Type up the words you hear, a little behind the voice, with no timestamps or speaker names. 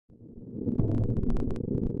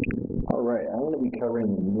Alright, I'm going to be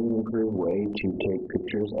covering the new improved way to take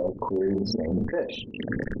pictures of clear and stained fish.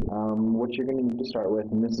 What you're going to need to start with,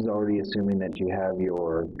 and this is already assuming that you have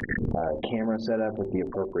your camera set up with the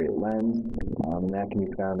appropriate lens, and that can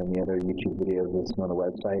be found in the other YouTube videos listed on the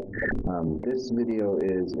website. This video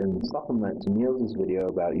is in supplement to Niels' video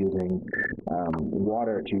about using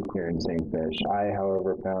water to clear and stain fish. I,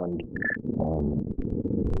 however, found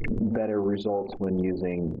better results when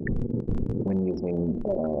using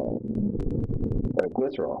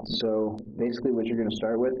glycerol. So basically what you're going to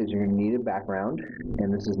start with is you're going to need a background,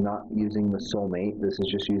 and this is not using the solmate, this is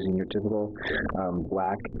just using your typical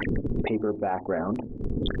black paper background.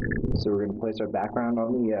 So we're going to place our background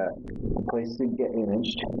on the place to get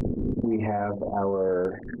imaged. We have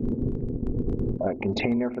our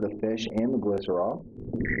container for the fish and the glycerol,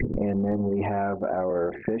 and then we have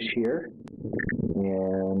our fish here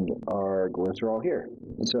and our glycerol here.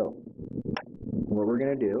 So what we're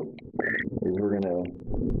going to do is we're going to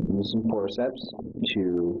use some forceps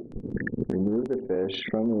to remove the fish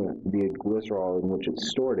from the glycerol in which it's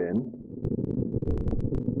stored in,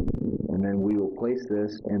 and then we will place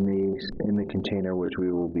this in the container which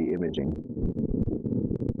we will be imaging.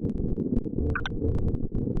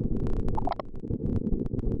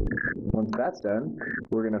 Once that's done,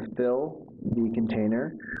 we're going to fill the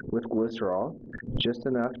container with glycerol, just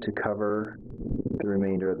enough to cover the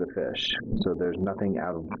remainder of the fish, so there's nothing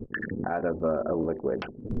out of a liquid.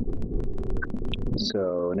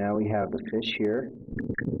 So now we have the fish here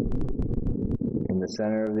in the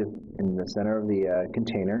center of the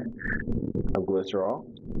container of glycerol,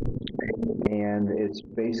 and it's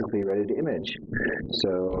basically ready to image.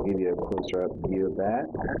 So I'll give you a closer up view of that.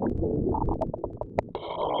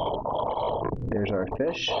 There's our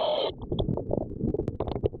fish.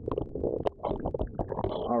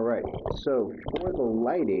 Alright, so for the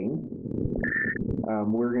lighting,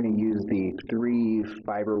 we're going to use the 3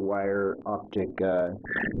 fiber wire optic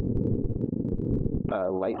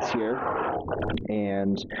lights here,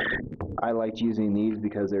 and I liked using these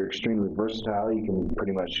because they're extremely versatile. You can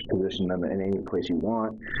pretty much position them in any place you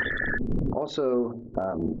want. Also,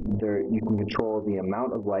 you can control the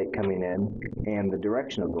amount of light coming in and the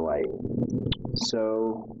direction of the light.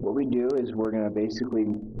 So what we do is we're going to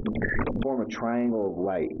basically form a triangle of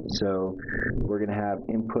light. So we're going to have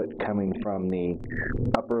input coming from the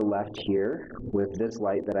upper left here with this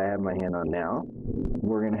light that I have my hand on now.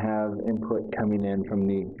 We're going to have input coming in from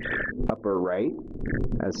the upper right,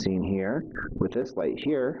 as seen here, with this light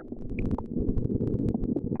here.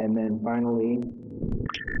 And then finally,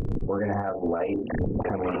 we're going to have light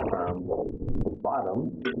coming from the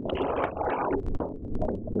bottom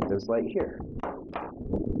with this light here,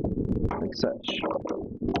 like such.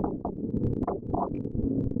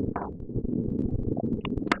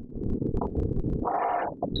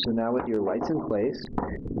 So now with your lights in place,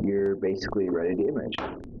 you're basically ready to image.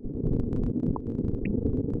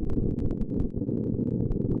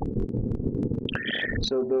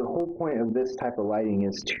 So the whole point of this type of lighting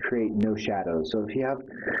is to create no shadows. So if you have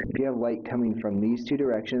light coming from these two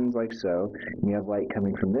directions, like so, and you have light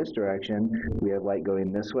coming from this direction, we have light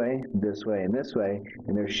going this way, and this way,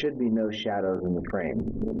 and there should be no shadows in the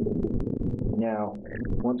frame. Now,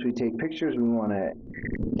 once we take pictures, we want to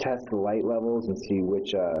test the light levels and see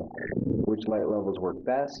which light levels work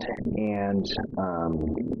best, and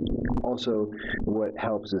also what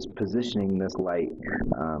helps is positioning this light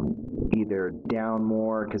either down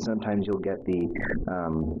more, because sometimes you'll get the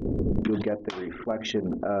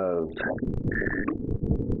reflection of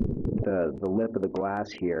the lip of the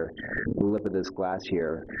glass here,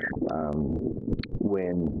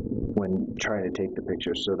 when trying to take the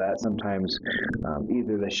picture. So that sometimes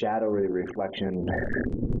either the shadow or the reflection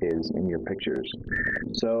is in your pictures.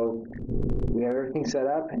 So we have everything set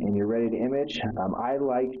up and you're ready to image. I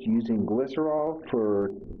liked using glycerol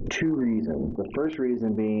for 2 reasons. The first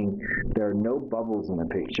reason being there are no bubbles in the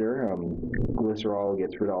picture. Glycerol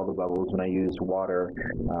gets rid of all the bubbles. When I used water,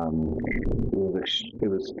 it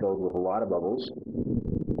was filled with a lot of bubbles.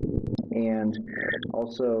 And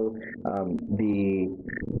also the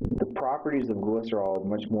properties of glycerol are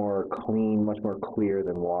much more clean, much more clear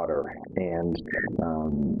than water, and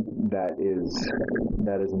that is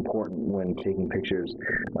important when taking pictures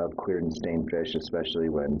of cleared and stained fish, especially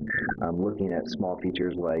when looking at small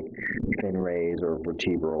features like fin rays or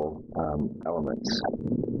vertebral elements.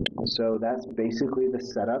 So that's basically the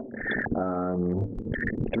setup.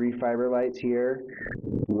 3 fiber lights here,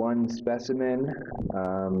 1 specimen.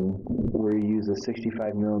 We use a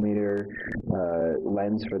 65mm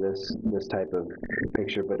lens for this type of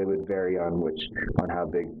picture, but it would vary on how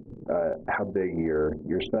big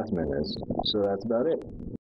your specimen is. So that's about it.